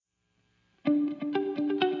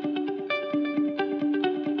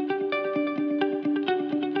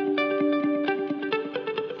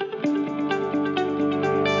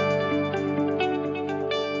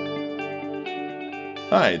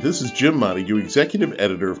Hi, this is Jim Montague, Executive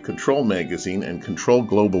Editor of Control Magazine and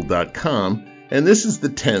ControlGlobal.com, and this is the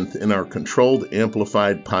 10th in our Controlled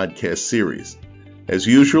Amplified podcast series. As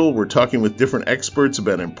usual, we're talking with different experts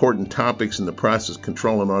about important topics in the process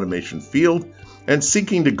control and automation field, and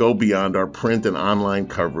seeking to go beyond our print and online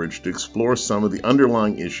coverage to explore some of the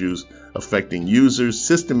underlying issues affecting users,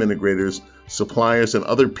 system integrators, suppliers, and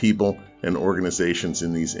other people and organizations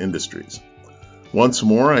in these industries. Once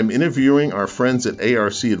more, I'm interviewing our friends at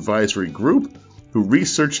ARC Advisory Group, who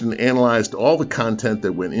researched and analyzed all the content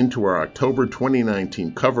that went into our October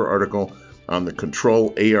 2019 cover article on the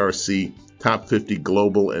Control ARC Top 50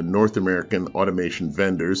 Global and North American Automation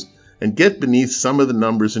Vendors, and get beneath some of the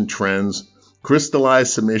numbers and trends,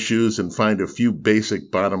 crystallize some issues, and find a few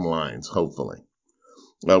basic bottom lines, hopefully.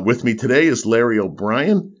 With me today is Larry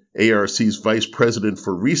O'Brien, ARC's Vice President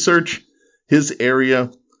for Research. His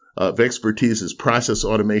area of expertise is process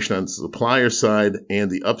automation on the supplier side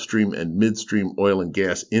and the upstream and midstream oil and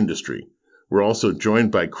gas industry. We're also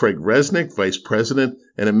joined by Craig Resnick, Vice President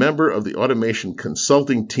and a member of the automation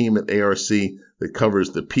consulting team at ARC that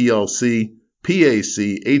covers the PLC,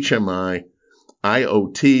 PAC, HMI,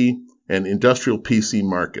 IoT, and industrial PC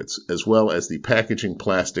markets, as well as the packaging,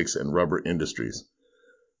 plastics, and rubber industries.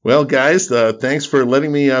 Well, guys, thanks for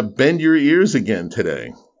letting me bend your ears again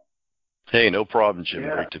today. Hey, no problem, Jim.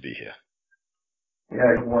 Yeah. Great to be here.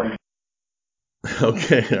 Yeah, good morning.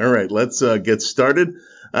 Okay, all right, let's get started.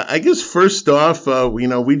 I guess first off,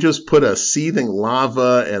 we just put a seething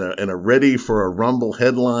lava and a ready for a rumble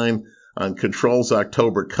headline on Control's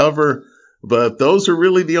October cover, but those are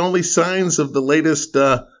really the only signs of the latest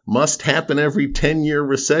must happen every 10-year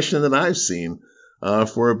recession that I've seen.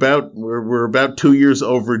 We're about 2 years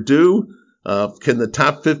overdue. Can the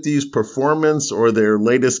top 50's performance or their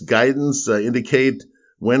latest guidance indicate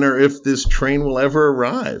when or if this train will ever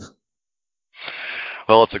arrive?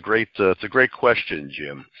 Well, it's a great question,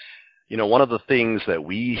 Jim. You know, one of the things that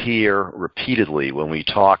we hear repeatedly when we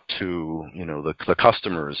talk to, the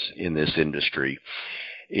customers in this industry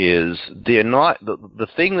is they're not, the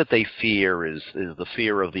thing that they fear is the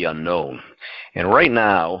fear of the unknown. And right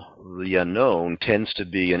now, the unknown tends to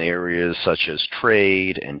be in areas such as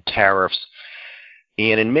trade and tariffs.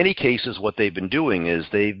 And in many cases, what they've been doing is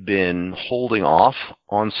they've been holding off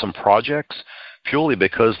on some projects purely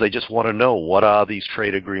because they just want to know what are these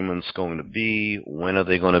trade agreements going to be, when are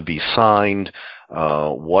they going to be signed,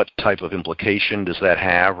 what type of implication does that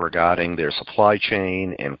have regarding their supply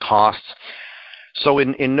chain and costs. So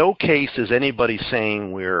in no case is anybody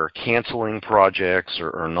saying we're canceling projects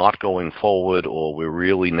or not going forward or we're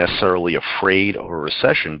really necessarily afraid of a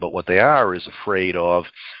recession, but what they are is afraid of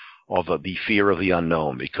the fear of the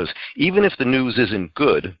unknown, because even if the news isn't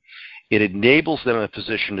good, it enables them in a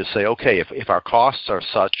position to say, okay, if our costs are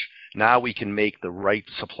such, now we can make the right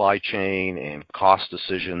supply chain and cost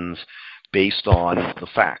decisions based on the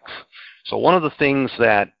facts. So one of the things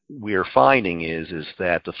that we're finding is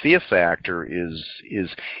that the fear factor is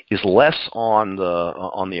less on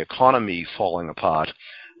the economy falling apart,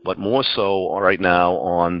 but more so right now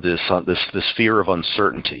on this fear of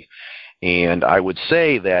uncertainty. And I would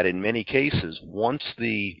say that in many cases, once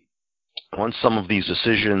some of these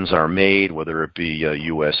decisions are made, whether it be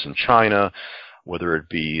U.S. and China, whether it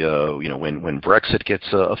be when Brexit gets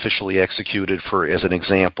officially executed, as an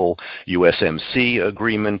example, USMC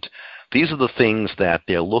agreement. These are the things that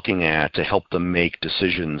they're looking at to help them make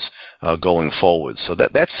decisions going forward. So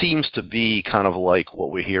that seems to be kind of like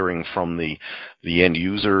what we're hearing from the end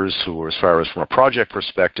users who are, as far as from a project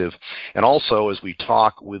perspective, and also as we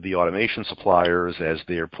talk with the automation suppliers as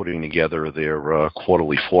they're putting together their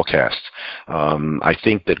quarterly forecasts. I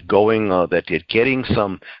think that getting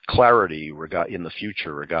some clarity in the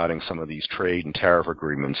future regarding some of these trade and tariff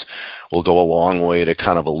agreements will go a long way to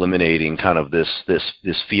kind of eliminating kind of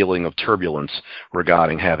this feeling of turbulence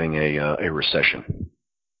regarding having a recession.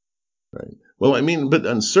 Right. Well, I mean, but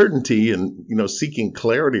uncertainty and seeking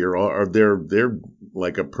clarity are they're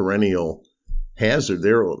like a perennial hazard.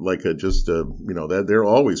 They're like that they're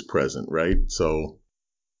always present, right? So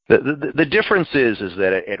the difference is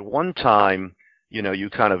that at one time, you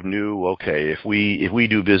kind of knew, okay, if we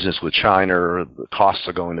do business with China, the costs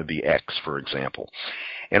are going to be X, for example.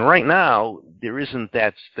 And right now, there isn't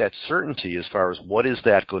that certainty as far as what is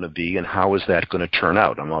that going to be and how is that going to turn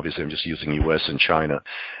out. I'm just using U.S. and China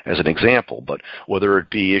as an example, but whether it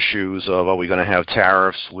be issues of are we going to have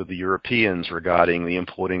tariffs with the Europeans regarding the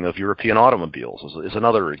importing of European automobiles is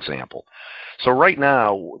another example. So right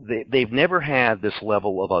now, they've never had this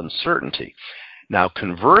level of uncertainty. Now,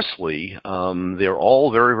 conversely, they're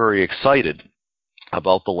all very, very excited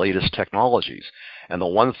about the latest technologies. And the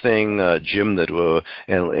one thing, Jim, that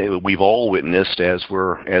and we've all witnessed as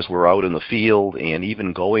we're out in the field and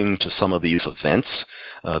even going to some of these events,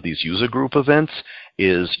 these user group events,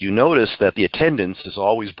 is you notice that the attendance is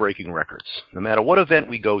always breaking records. No matter what event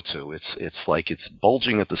we go to, it's like it's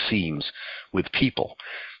bulging at the seams with people.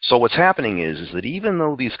 So what's happening is that even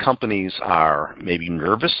though these companies are maybe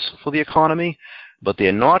nervous for the economy, but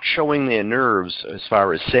they're not showing their nerves as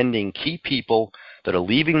far as sending key people that are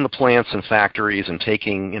leaving the plants and factories and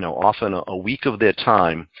taking, often a week of their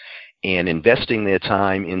time and investing their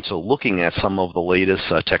time into looking at some of the latest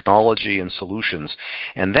technology and solutions.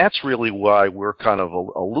 And that's really why we're kind of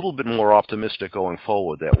a little bit more optimistic going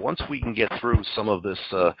forward, that once we can get through some of this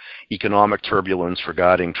economic turbulence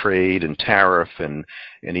regarding trade and tariff and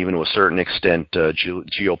even to a certain extent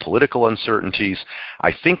geopolitical uncertainties,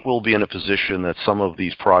 I think we'll be in a position that some of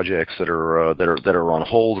these projects that are on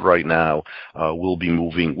hold right now will be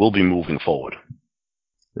moving forward.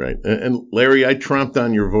 Right. And Larry, I tromped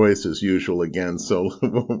on your voice as usual again, so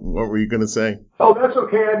what were you going to say? Oh, that's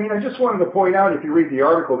okay. I just wanted to point out, if you read the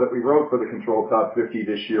article that we wrote for the Control Top 50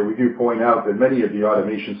 this year, we do point out that many of the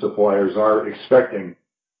automation suppliers are expecting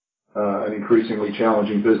an increasingly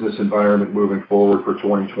challenging business environment moving forward for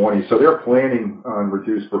 2020. So they're planning on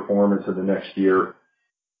reduced performance in the next year.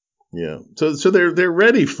 Yeah. So they're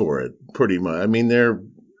ready for it, pretty much.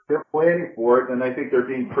 They're planning for it, and I think they're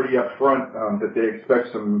being pretty upfront that they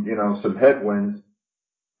expect some headwinds,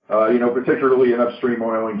 particularly in upstream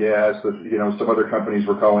oil and gas. Some other companies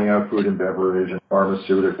were calling out food and beverage and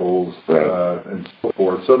pharmaceuticals and so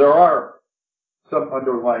forth. So there are some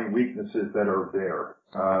underlying weaknesses that are there,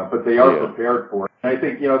 but they are prepared for it. And I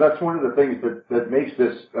think that's one of the things that makes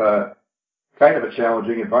this kind of a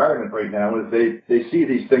challenging environment right now is they see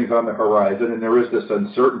these things on the horizon, and there is this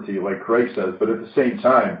uncertainty, like Craig says, but at the same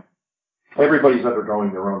time, everybody's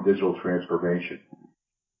undergoing their own digital transformation.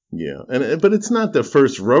 Yeah, but it's not the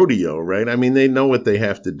first rodeo, right? They know what they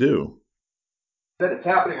have to do. That it's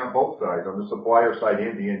happening on both sides, on the supplier side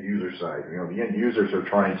and the end user side. The end users are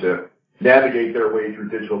trying to navigate their way through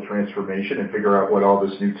digital transformation and figure out what all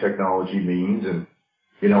this new technology means, and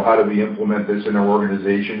how do we implement this in our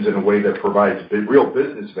organizations in a way that provides real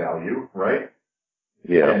business value, right?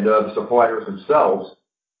 Yeah. And the suppliers themselves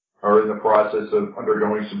are in the process of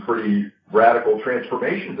undergoing some pretty radical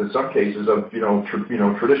transformations, in some cases of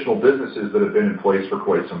traditional businesses that have been in place for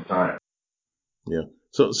quite some time. Yeah.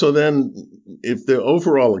 So then, if the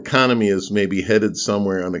overall economy is maybe headed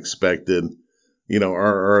somewhere unexpected,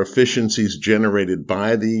 are efficiencies generated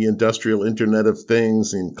by the industrial Internet of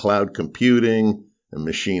Things in cloud computing and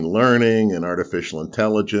machine learning and artificial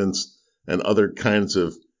intelligence and other kinds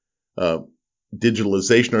of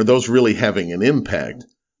digitalization, are those really having an impact?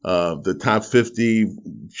 The top 50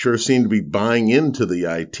 sure seem to be buying into the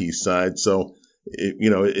IT side. So,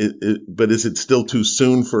 but is it still too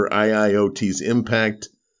soon for IIoT's impact?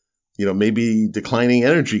 Maybe declining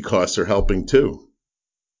energy costs are helping too.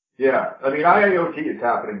 Yeah, IIoT is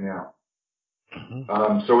happening now.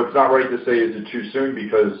 Mm-hmm. So it's not right to say is it too soon,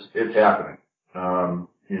 because it's happening.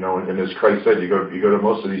 And as Craig said, you go to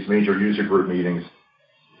most of these major user group meetings,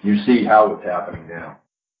 you see how it's happening now.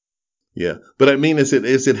 Yeah, but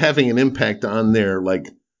is it having an impact on their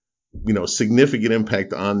significant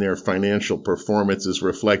impact on their financial performance is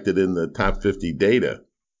reflected in the top 50 data?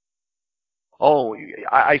 Oh,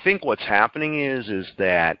 I think what's happening is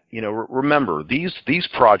that, remember, these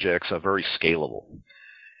projects are very scalable.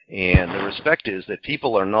 And the respect is that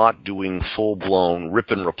people are not doing full-blown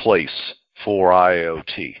rip and replace for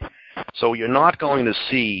IoT. So you're not going to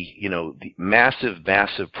see, the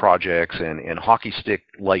massive projects and hockey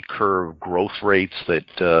stick-like curve growth rates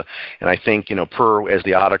that, and I think, as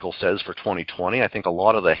the article says for 2020, I think a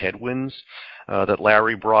lot of the headwinds that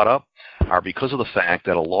Larry brought up are because of the fact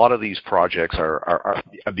that a lot of these projects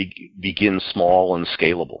begin small and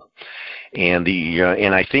scalable. And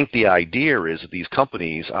I think the idea is that these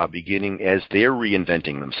companies are beginning, as they're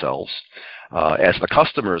reinventing themselves, as the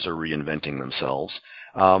customers are reinventing themselves,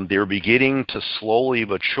 they're beginning to slowly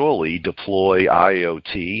but surely deploy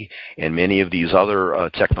IoT and many of these other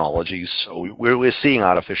technologies. So we're seeing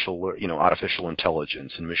artificial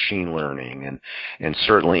intelligence and machine learning and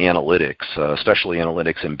certainly analytics, especially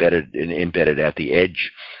analytics embedded at the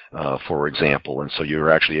edge, for example. And so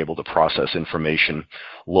you're actually able to process information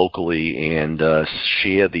locally and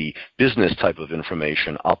share the business type of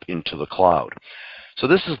information up into the cloud. So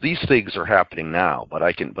these things are happening now, but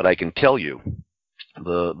I can tell you,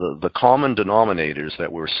 the common denominators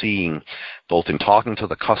that we're seeing both in talking to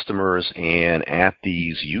the customers and at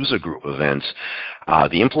these user group events,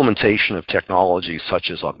 the implementation of technologies such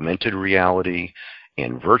as augmented reality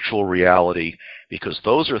and virtual reality, because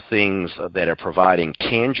those are things that are providing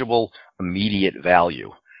tangible, immediate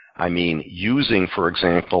value. I mean, using, for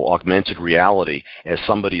example, augmented reality as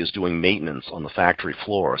somebody is doing maintenance on the factory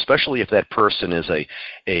floor, especially if that person is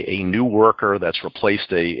a new worker that's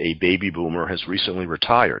replaced a baby boomer, has recently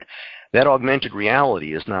retired. That augmented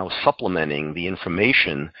reality is now supplementing the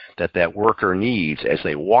information that that worker needs as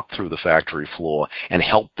they walk through the factory floor and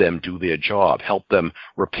help them do their job, help them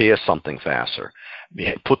repair something faster,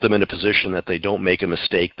 put them in a position that they don't make a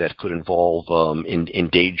mistake that could involve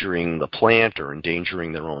endangering the plant or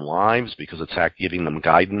endangering their own lives, because it's giving them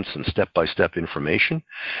guidance and step-by-step information.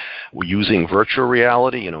 We're using virtual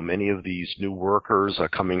reality. Many of these new workers are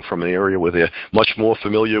coming from an area where they're much more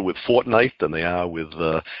familiar with Fortnite than they are with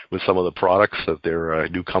some of the products that their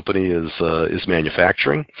new company is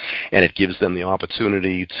manufacturing, and it gives them the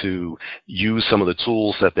opportunity to use some of the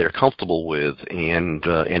tools that they're comfortable with,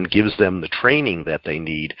 and gives them the training that they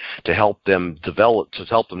need to help them develop, to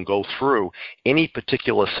help them go through any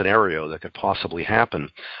particular scenario that could possibly happen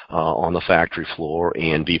on the factory floor,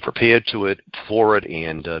 and be prepared for it,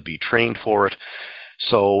 and be trained for it.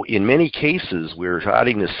 So in many cases, we're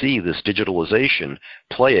starting to see this digitalization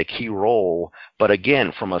play a key role. But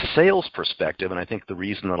again, from a sales perspective, and I think the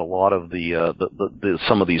reason that a lot of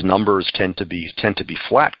some of these numbers tend to be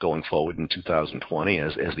flat going forward in 2020,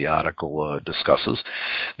 as the article discusses,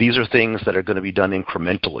 these are things that are going to be done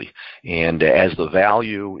incrementally. And as the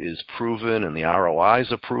value is proven and the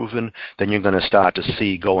ROIs are proven, then you're going to start to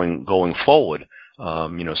see going forward,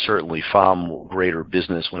 certainly far more greater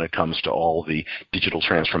business when it comes to all the digital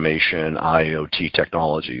transformation, IoT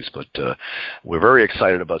technologies. But we're very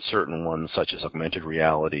excited about certain ones, such as augmented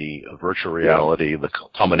reality, virtual reality, the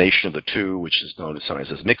combination of the two, which is known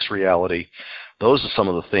sometimes as mixed reality. Those are some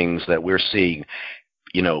of the things that we're seeing,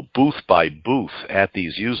 booth by booth at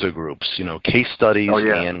these user groups, case studies,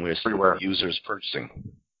 and we're seeing users purchasing.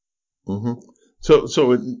 Mm-hmm.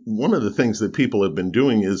 So one of the things that people have been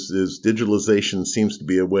doing is digitalization seems to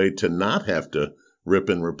be a way to not have to rip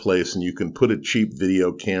and replace, and you can put a cheap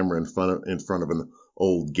video camera in front of an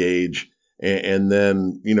old gauge, and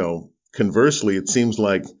then conversely, it seems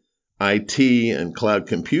like IT and cloud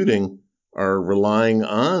computing are relying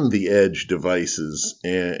on the edge devices,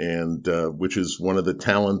 and which is one of the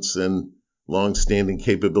talents and long-standing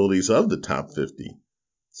capabilities of the top 50.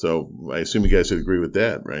 So I assume you guys would agree with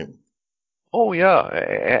that, right? Oh, yeah,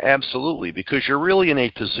 absolutely, because you're really in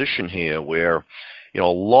a position here where, a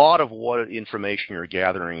lot of what information you're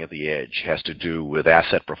gathering at the edge has to do with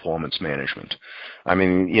asset performance management. I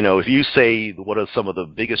mean, if you say what are some of the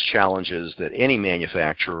biggest challenges that any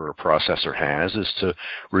manufacturer or processor has, is to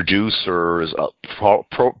reduce or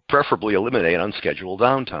preferably eliminate unscheduled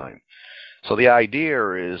downtime. So the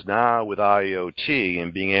idea is now with IoT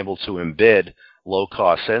and being able to embed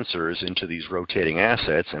low-cost sensors into these rotating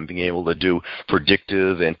assets and being able to do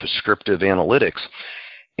predictive and prescriptive analytics.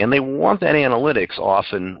 And they want that analytics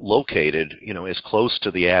often located, as close to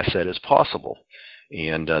the asset as possible.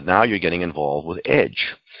 And now you're getting involved with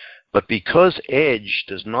edge. But because edge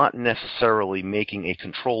does not necessarily making a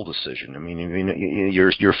control decision, I mean,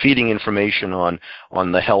 you're feeding information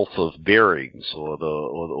on the health of bearings or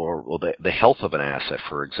the health of an asset,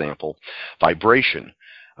 for example, vibration.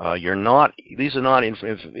 These are not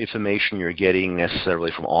information you're getting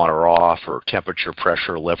necessarily from on or off, or temperature,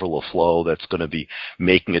 pressure, level of flow that's going to be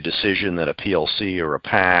making a decision that a PLC or a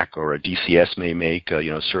PAC or a DCS may make,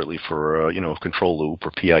 certainly for a control loop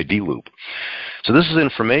or PID loop. So this is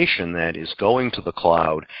information that is going to the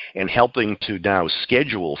cloud and helping to now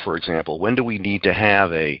schedule, for example, when do we need to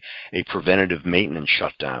have a preventative maintenance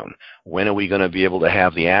shutdown? When are we going to be able to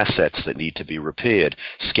have the assets that need to be repaired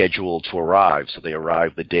scheduled to arrive, so they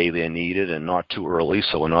arrive the day they're needed and not too early,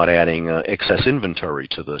 so we're not adding excess inventory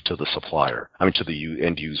to the supplier, to the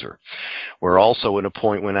end user. We're also at a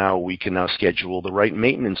point where now we can schedule the right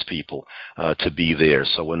maintenance people to be there,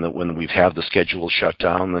 so when we have the scheduled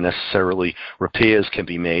shutdown, the necessarily repairs can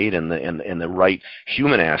be made, and the right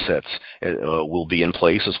human assets will be in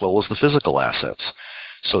place, as well as the physical assets.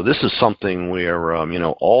 So this is something where,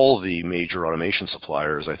 all the major automation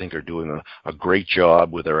suppliers, I think, are doing a great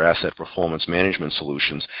job with their asset performance management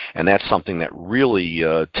solutions. And that's something that really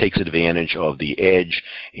takes advantage of the edge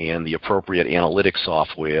and the appropriate analytics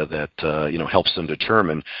software that, helps them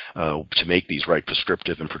determine to make these right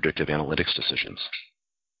prescriptive and predictive analytics decisions.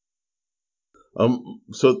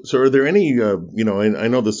 So are there any, I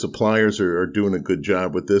know the suppliers are doing a good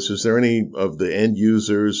job with this. Is there any of the end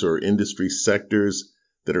users or industry sectors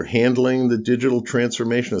that are handling the digital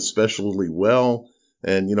transformation especially well,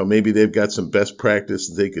 and maybe they've got some best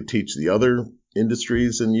practice they could teach the other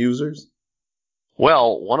industries and users?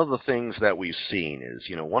 Well, one of the things that we've seen is,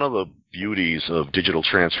 one of the beauties of digital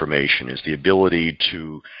transformation is the ability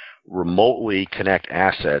to remotely connect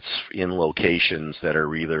assets in locations that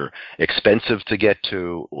are either expensive to get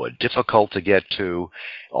to or difficult to get to.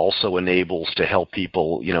 Also enables to help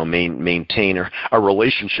people, maintain a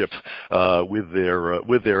relationship with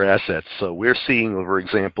their assets. So we're seeing, for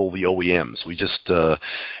example, the OEMs. We just,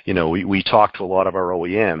 we talk to a lot of our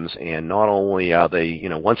OEMs, and not only are they,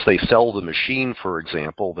 once they sell the machine, for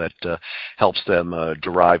example, that helps them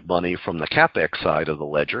derive money from the CapEx side of the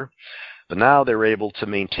ledger. But now they're able to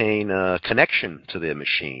maintain a connection to their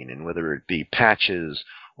machine, and whether it be patches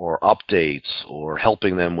or updates or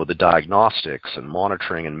helping them with the diagnostics and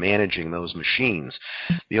monitoring and managing those machines.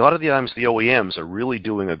 A lot of the times the OEMs are really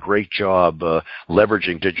doing a great job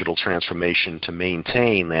leveraging digital transformation to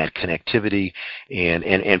maintain that connectivity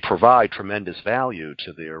and provide tremendous value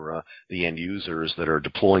to the end users that are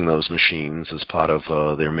deploying those machines as part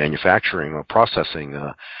of their manufacturing or processing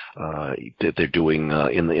that they're doing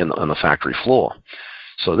on the factory floor.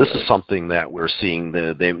 So this is something that we're seeing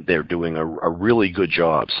they're doing a really good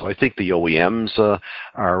job. So I think the OEMs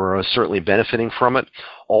are certainly benefiting from it.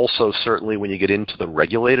 Also, certainly when you get into the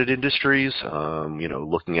regulated industries,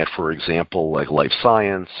 looking at, for example, like life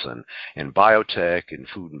science and biotech and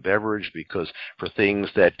food and beverage, because for things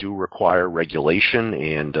that do require regulation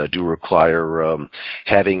and do require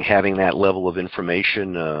having that level of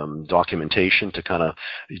information, documentation to kind of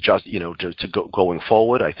just, going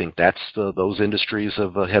forward, I think that's those industries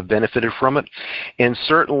have benefited from it. And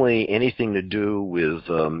certainly anything to do with,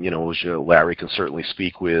 as Larry can certainly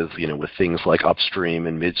speak with, with things like upstream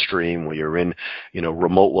and midstream, where you're in,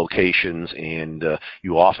 remote locations, and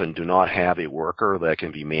you often do not have a worker that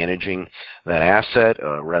can be managing that asset,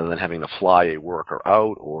 rather than having to fly a worker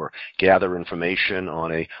out or gather information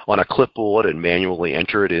on a clipboard and manually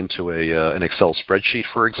enter it into an Excel spreadsheet,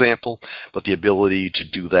 for example. But the ability to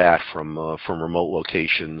do that from remote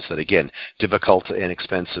locations that, again, difficult and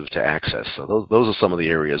expensive to access. So those are some of the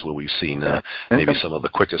areas where we've seen maybe some of the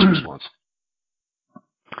quickest response.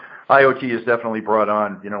 IoT has definitely brought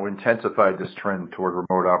on, intensified this trend toward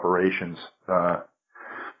remote operations,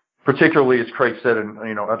 particularly, as Craig said,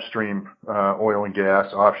 in, upstream oil and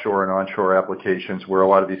gas, offshore and onshore applications, where a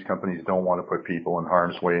lot of these companies don't want to put people in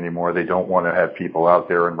harm's way anymore. They don't want to have people out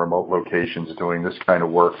there in remote locations doing this kind of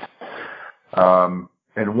work.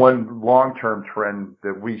 And one long-term trend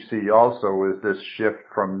that we see also is this shift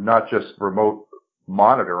from not just remote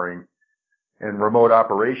monitoring and remote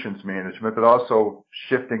operations management, but also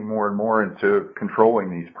shifting more and more into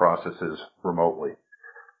controlling these processes remotely.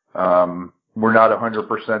 We're not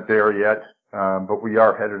 100% there yet, but we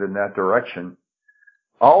are headed in that direction.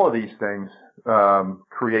 All of these things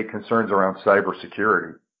create concerns around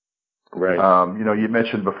cybersecurity. Right. You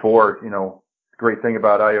mentioned before, great thing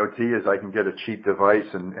about IoT is I can get a cheap device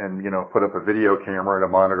and put up a video camera to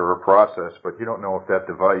monitor a process, but you don't know if that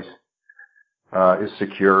device is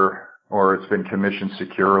secure, or it's been commissioned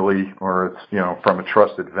securely, or it's, from a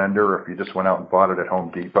trusted vendor, if you just went out and bought it at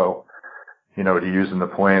Home Depot, to use in the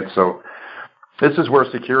plant. So this is where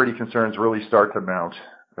security concerns really start to mount,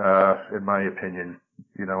 in my opinion.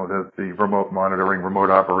 The remote monitoring, remote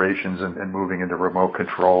operations, and moving into remote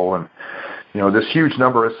control. And, this huge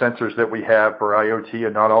number of sensors that we have for IoT,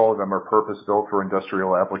 and not all of them are purpose-built for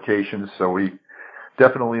industrial applications. So we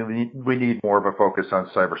need more of a focus on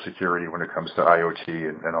cybersecurity when it comes to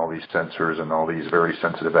IoT and all these sensors and all these very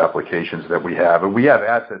sensitive applications that we have. And we have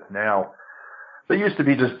assets now that used to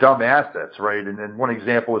be just dumb assets, right? And one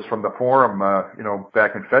example is from the forum,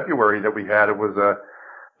 back in February that we had. It was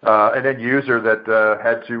an end user that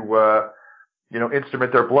had to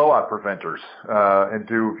instrument their blowout preventers and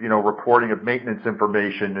do reporting of maintenance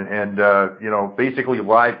information and basically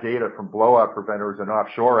live data from blowout preventers and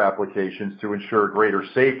offshore applications to ensure greater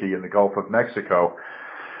safety in the Gulf of Mexico.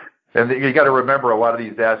 And you got to remember, a lot of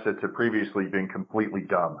these assets have previously been completely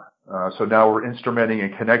dumb. So now we're instrumenting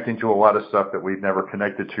and connecting to a lot of stuff that we've never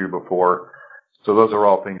connected to before. So those are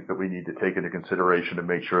all things that we need to take into consideration to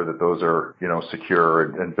make sure that those are,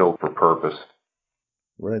 secure and built for purpose.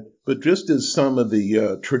 Right. But just as some of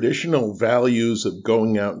the traditional values of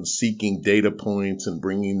going out and seeking data points and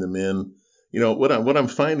bringing them in, what I'm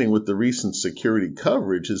finding with the recent security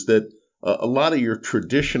coverage is that a lot of your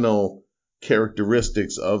traditional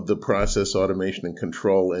characteristics of the process automation and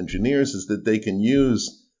control engineers is that they can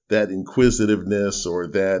use that inquisitiveness or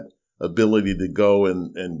that ability to go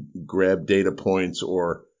and grab data points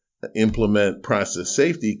or implement process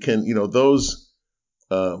safety. Those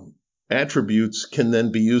attributes can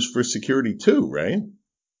then be used for security too, right?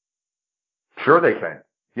 Sure they can.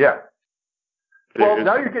 Yeah. Well,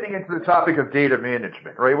 now you're getting into the topic of data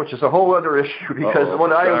management, right, which is a whole other issue because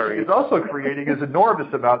what IoT is also creating is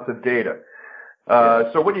enormous amounts of data.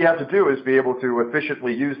 So what you have to do is be able to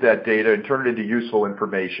efficiently use that data and turn it into useful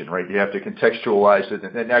information, right? You have to contextualize it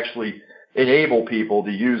and actually enable people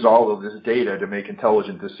to use all of this data to make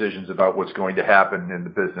intelligent decisions about what's going to happen in the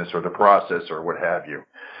business or the process or what have you.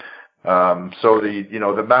 So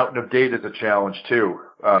the mountain of data is a challenge too.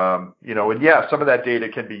 And some of that data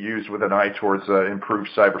can be used with an eye towards improved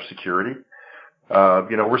cybersecurity.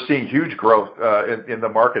 We're seeing huge growth in the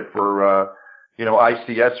market for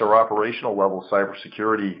ICS or operational level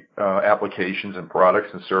cybersecurity applications and products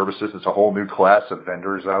and services. It's a whole new class of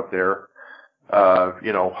vendors out there.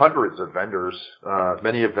 Hundreds of vendors.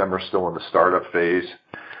 Many of them are still in the startup phase.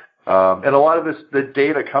 And a lot of the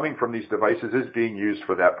data coming from these devices is being used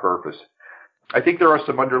for that purpose. I think there are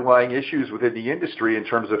some underlying issues within the industry in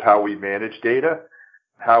terms of how we manage data,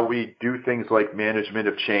 how we do things like management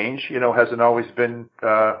of change, hasn't always been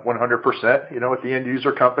 100%, at the end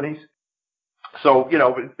user companies. So,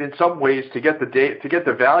 in some ways to get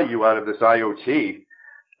the value out of this IoT,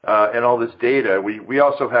 and all this data, we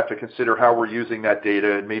also have to consider how we're using that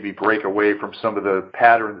data and maybe break away from some of the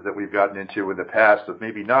patterns that we've gotten into in the past of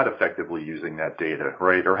maybe not effectively using that data,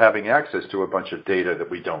 right? Or having access to a bunch of data that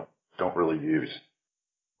we don't really use.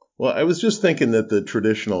 Well, I was just thinking that the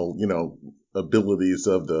traditional, abilities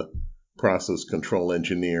of the process control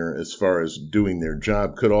engineer as far as doing their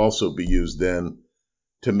job could also be used then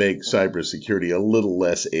to make cybersecurity a little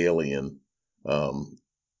less alien,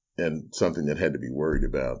 and something that had to be worried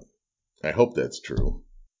about. I hope that's true.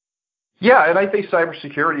 Yeah, and I think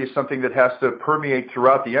cybersecurity is something that has to permeate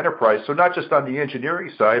throughout the enterprise. So not just on the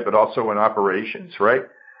engineering side, but also in operations, right?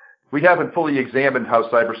 We haven't fully examined how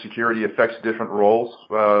cybersecurity affects different roles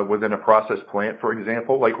within a process plant, for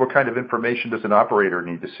example. Like what kind of information does an operator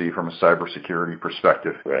need to see from a cybersecurity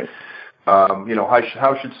perspective? Right.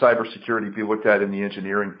 How should cybersecurity be looked at in the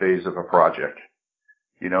engineering phase of a project?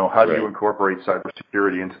 How do you incorporate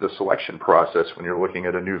cybersecurity into the selection process when you're looking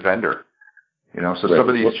at a new vendor? So some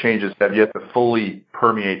of these changes have yet to fully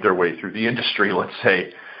permeate their way through the industry, let's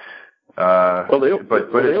say.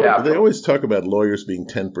 They always talk about lawyers being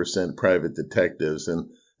 10% private detectives, and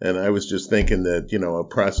I was just thinking that, a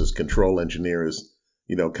process control engineer is,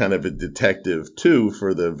 kind of a detective too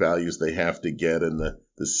for the values they have to get and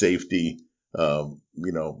the safety,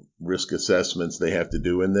 risk assessments they have to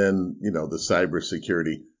do. And then, the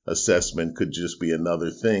cybersecurity assessment could just be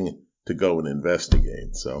another thing to go and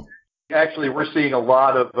investigate. So actually, we're seeing a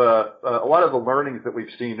lot of the learnings that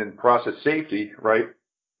we've seen in process safety, right?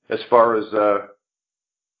 As far as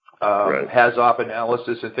HAZOP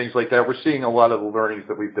analysis and things like that, we're seeing a lot of the learnings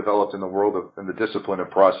that we've developed in the discipline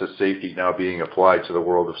of process safety now being applied to the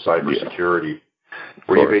world of cybersecurity,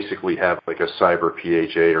 where you basically have like a cyber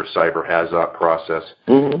PHA or cyber HAZOP process.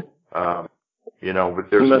 Mm-hmm. But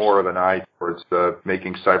there's more of an eye towards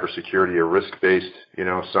making cybersecurity a risk-based,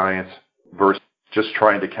 science versus just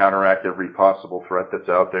trying to counteract every possible threat that's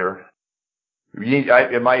out there.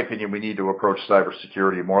 In my opinion, we need to approach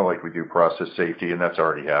cybersecurity more like we do process safety, and that's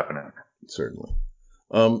already happening. Certainly.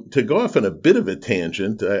 To go off on a bit of a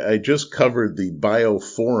tangent, I just covered the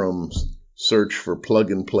BioForum's search for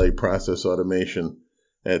plug-and-play process automation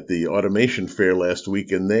at the Automation Fair last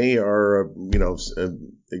week, and they are,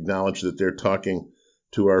 acknowledge that they're talking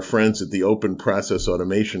to our friends at the Open Process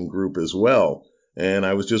Automation Group as well. And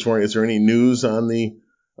I was just wondering, is there any news on the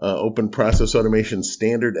Open Process Automation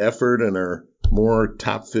standard effort, and are more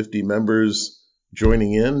top 50 members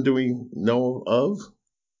joining in? Do we know of?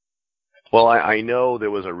 Well, I know there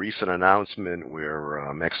was a recent announcement where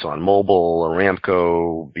ExxonMobil,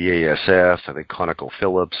 Aramco, BASF, I think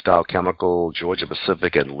ConocoPhillips, Dow Chemical, Georgia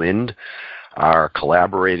Pacific, and Linde are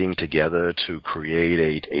collaborating together to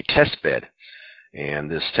create a test bed.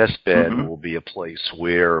 And this test bed will be a place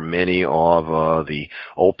where many of the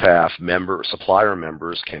OPAF supplier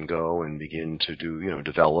members can go and begin to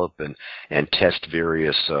develop and test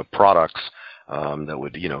various products that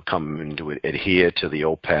would, come into adhere to the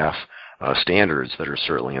OPAF standards that are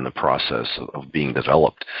certainly in the process of being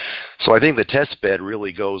developed. So I think the test bed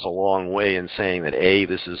really goes a long way in saying that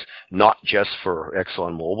this is not just for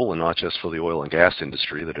ExxonMobil and not just for the oil and gas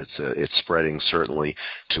industry, that it's spreading certainly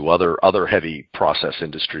to other heavy process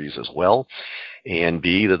industries as well. And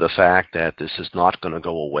B, that the fact that this is not going to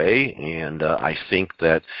go away, and I think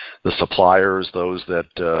that the suppliers, those that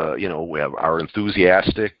are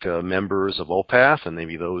enthusiastic members of OPAF, and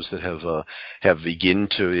maybe those that have begin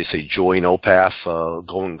to join OPAF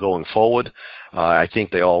going forward, I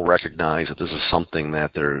think they all recognize that this is something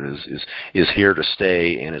that there is here to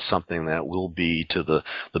stay, and is something that will be to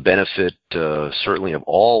the benefit certainly of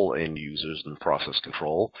all end users in process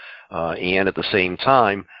control, and at the same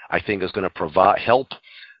time, I think is going to help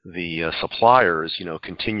the suppliers,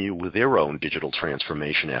 continue with their own digital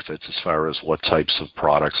transformation efforts as far as what types of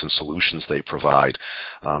products and solutions they provide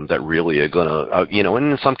that really are going to,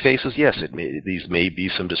 and in some cases, yes, these may be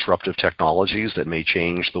some disruptive technologies that may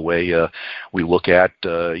change the way we look at,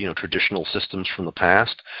 traditional systems from the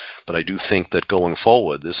past. But I do think that going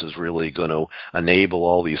forward, this is really going to enable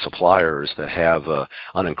all these suppliers that have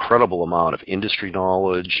an incredible amount of industry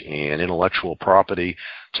knowledge and intellectual property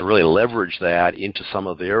to really leverage that into some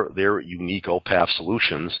of their unique OPAF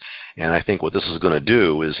solutions. And I think what this is going to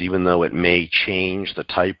do is, even though it may change the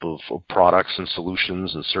type of products and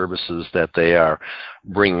solutions and services that they are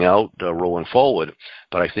bringing out rolling forward,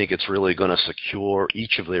 but I think it's really going to secure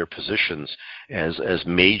each of their positions as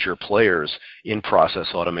major players in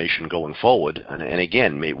process automation going forward. And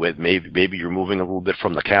again, maybe you're moving a little bit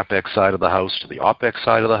from the CapEx side of the house to the OpEx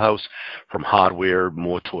side of the house, from hardware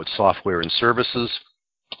more towards software and services.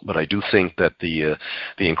 But I do think that the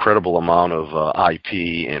incredible amount of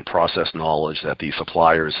IP and process knowledge that these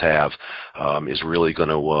suppliers have is really going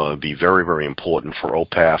to be very, very important for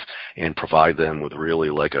OPAF, and provide them with really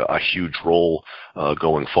like a huge role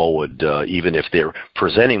going forward, even if they're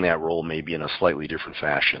presenting that role maybe in a slightly different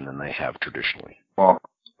fashion than they have traditionally. Well,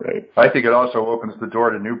 right. I think it also opens the door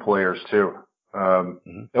to new players too.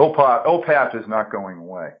 OPAF is not going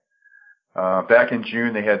away. Back in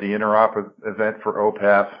June, they had the Interop event for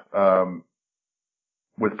OPAF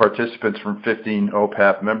with participants from 15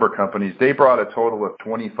 OPAF member companies. They brought a total of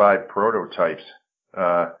 25 prototypes.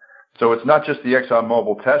 So it's not just the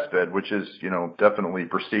ExxonMobil testbed, which is, definitely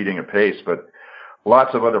proceeding apace, but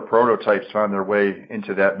lots of other prototypes found their way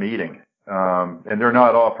into that meeting. And they're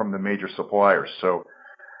not all from the major suppliers. So,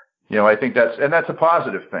 I think that's a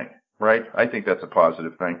positive thing, right? I think that's a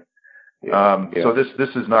positive thing. So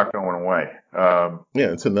this is not going away.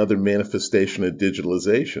 It's another manifestation of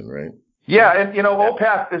digitalization, right? Yeah, and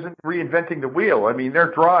OPAF isn't reinventing the wheel. I mean,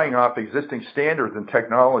 they're drawing off existing standards and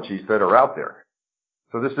technologies that are out there.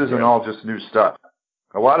 So this isn't all just new stuff.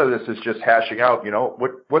 A lot of this is just hashing out,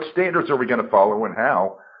 what standards are we going to follow and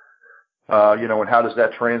how, and how does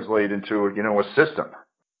that translate into, a system.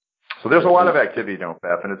 So there's a lot of activity in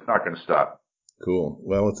OPAF, and it's not going to stop. Cool.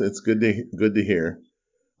 Well, it's good to hear.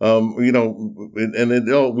 I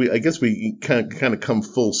guess we kind of come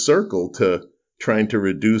full circle to trying to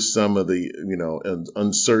reduce some of the,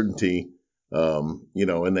 uncertainty,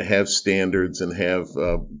 and to have standards and have,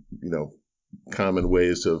 common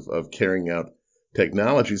ways of carrying out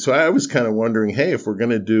technology. So I was kind of wondering, hey, if we're going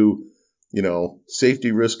to do,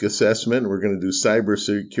 safety risk assessment, we're going to do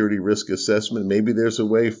cybersecurity risk assessment, maybe there's a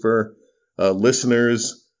way for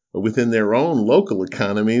listeners within their own local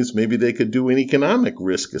economies, maybe they could do an economic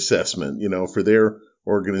risk assessment, for their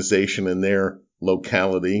organization and their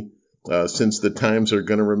locality. Since the times are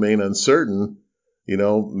going to remain uncertain,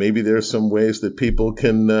 maybe there's some ways that people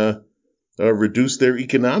can reduce their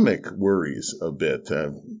economic worries a bit.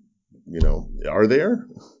 Are there?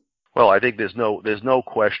 Well, I think there's no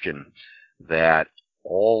question that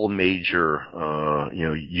all major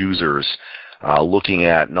users looking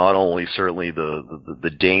at not only certainly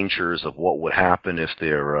the dangers of what would happen if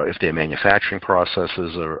their manufacturing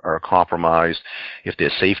processes are compromised, if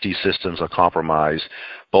their safety systems are compromised,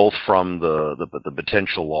 both from the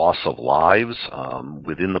potential loss of lives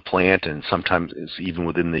within the plant, and sometimes it's even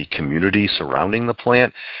within the community surrounding the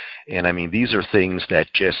plant. And I mean, these are things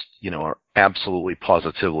that just, are absolutely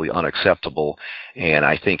positively unacceptable. And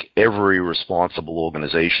I think every responsible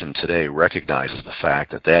organization today recognizes the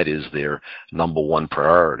fact that that is their number one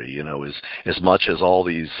priority. As much as all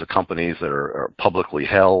these companies that are publicly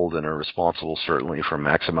held and are responsible certainly for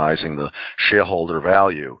maximizing the shareholder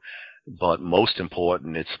value, but most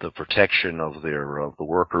important, it's the protection of the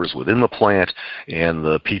workers within the plant and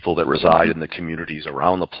the people that reside in the communities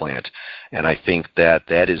around the plant. And I think that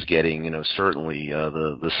is getting, certainly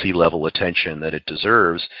the C-level attention that it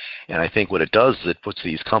deserves. And I think what it does is it puts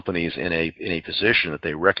these companies in a position that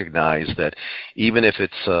they recognize that even if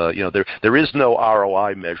it's, there is no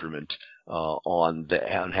ROI measurement on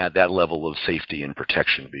had that level of safety and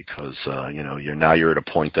protection, because you're at a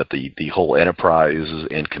point that the whole enterprise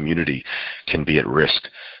and community can be at risk.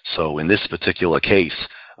 So in this particular case,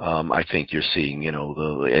 I think you're seeing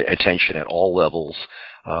the attention at all levels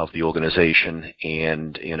of the organization.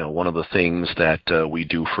 And one of the things that we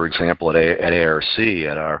do, for example, at ARC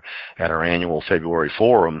at our annual February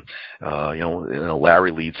forum,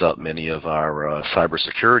 Larry leads up many of our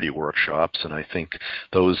cybersecurity workshops, and I think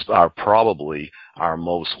those are probably our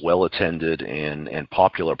most well-attended and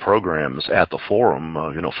popular programs at the forum,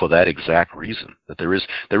 for that exact reason, that there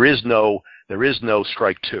is no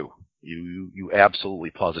strike two. You absolutely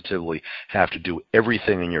positively have to do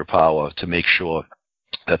everything in your power to make sure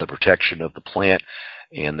that the protection of the plant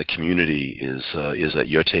and the community is that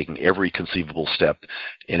you're taking every conceivable step,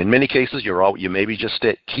 and in many cases you may be just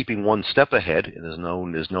keeping one step ahead, and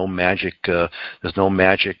there's no magic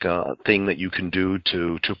thing that you can do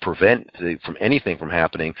to prevent anything from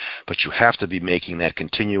happening, but you have to be making that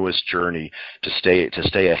continuous journey to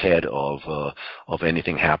stay ahead of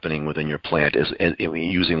anything happening within your plant,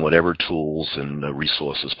 using whatever tools and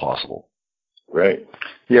resources possible. Right.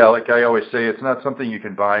 Yeah, like I always say, it's not something you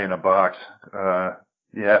can buy in a box.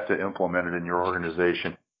 You have to implement it in your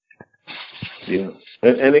organization. Yeah,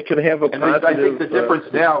 and it can have a and positive. I think the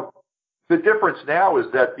difference now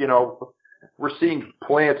is that we're seeing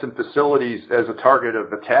plants and facilities as a target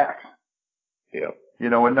of attacks. Yeah.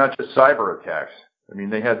 And not just cyber attacks. I mean,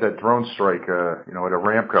 they had that drone strike, at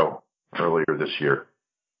Aramco earlier this year.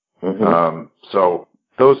 Mm-hmm. So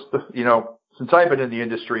those, since I've been in the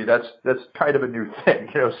industry, that's kind of a new thing,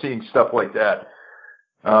 seeing stuff like that.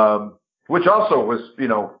 Which also was,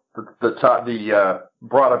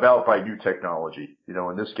 brought about by new technology.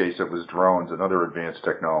 In this case, it was drones and other advanced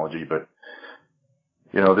technology. But,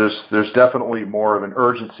 there's definitely more of an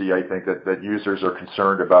urgency, I think, that users are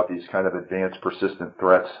concerned about these kind of advanced persistent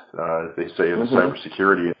threats, as they say in the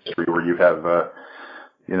cybersecurity industry, where you have,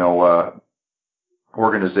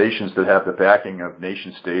 organizations that have the backing of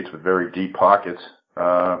nation states with very deep pockets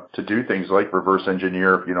to do things like reverse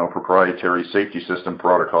engineer, proprietary safety system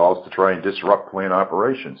protocols to try and disrupt plant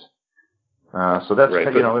operations. So that's right,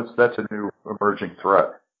 that's a new emerging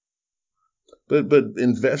threat. But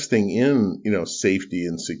investing in safety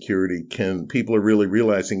and security, people are really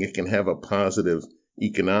realizing it can have a positive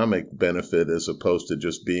economic benefit as opposed to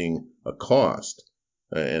just being a cost.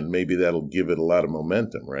 And maybe that'll give it a lot of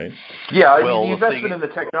momentum, right? Yeah, the investment in the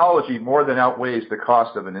technology more than outweighs the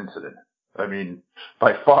cost of an incident. I mean,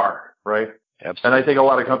 by far, right? Absolutely. And I think a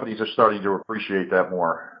lot of companies are starting to appreciate that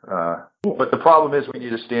more. But the problem is we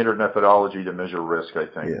need a standard methodology to measure risk, I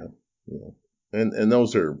think. Yeah. And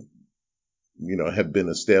those are, have been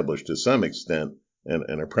established to some extent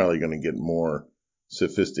and are probably going to get more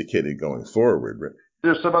sophisticated going forward, right?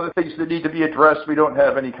 There's some other things that need to be addressed. We don't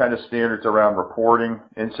have any kind of standards around reporting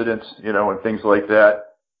incidents, and things like that.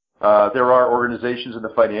 There are organizations in the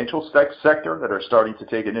financial sector that are starting to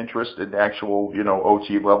take an interest in actual,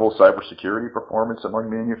 OT level cybersecurity performance among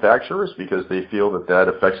manufacturers because they feel that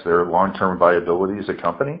affects their long-term viability as a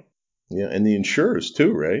company. Yeah, and the insurers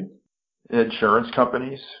too, right? Insurance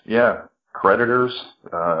companies, yeah, creditors.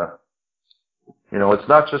 It's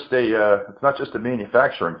not just a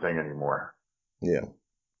manufacturing thing anymore. Yeah.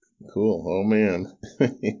 Cool. Oh man.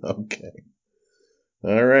 Okay.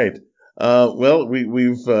 All right. Well,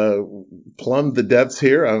 we've plumbed the depths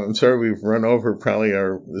here. I'm sorry we've run over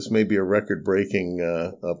this may be a record-breaking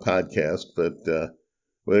podcast, but there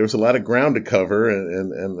was a lot of ground to cover,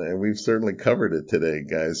 and we've certainly covered it today,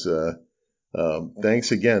 guys.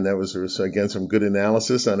 Thanks again. That was again some good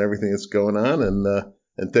analysis on everything that's going on,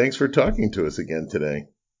 and thanks for talking to us again today.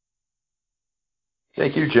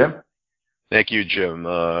 Thank you, Jim. Thank you, Jim.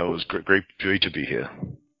 It was great to be here.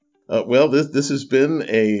 Well, this has been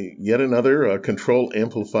yet another Control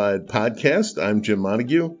Amplified podcast. I'm Jim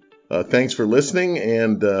Montague. Thanks for listening,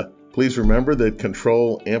 and please remember that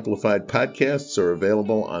Control Amplified podcasts are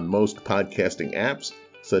available on most podcasting apps,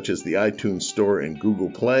 such as the iTunes Store and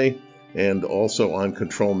Google Play, and also on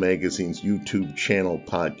Control Magazine's YouTube channel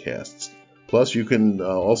podcasts. Plus, you can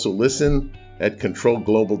also listen at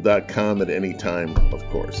controlglobal.com at any time, of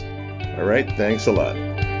course. All right, thanks a lot.